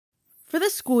For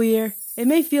this school year, it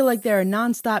may feel like there are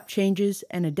non-stop changes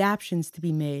and adaptations to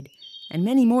be made, and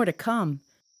many more to come.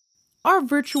 Our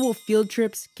virtual field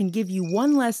trips can give you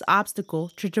one less obstacle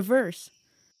to traverse.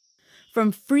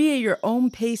 From free at your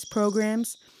own pace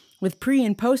programs with pre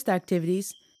and post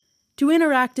activities, to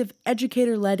interactive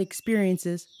educator-led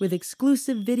experiences with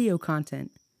exclusive video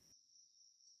content.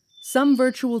 Some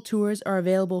virtual tours are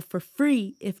available for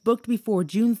free if booked before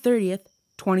June 30th,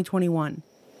 2021.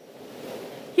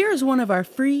 Here is one of our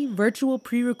free virtual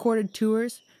pre-recorded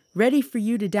tours ready for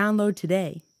you to download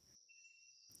today.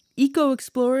 Eco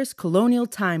Explorers Colonial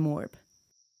Time Warp.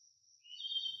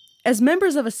 As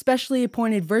members of a specially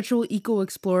appointed virtual Eco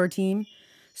Explorer team,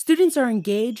 students are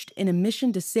engaged in a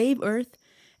mission to save Earth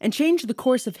and change the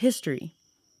course of history.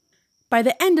 By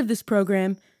the end of this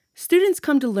program, students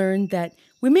come to learn that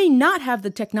we may not have the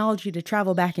technology to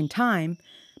travel back in time,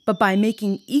 but by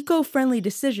making eco-friendly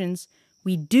decisions,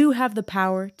 we do have the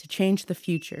power to change the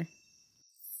future.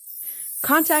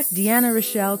 Contact Deanna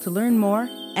Rochelle to learn more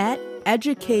at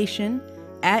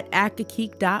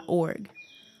education@accokeek.org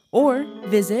or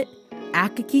visit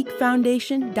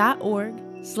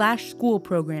accokeekfoundation.org/school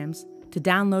programs to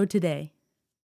download today.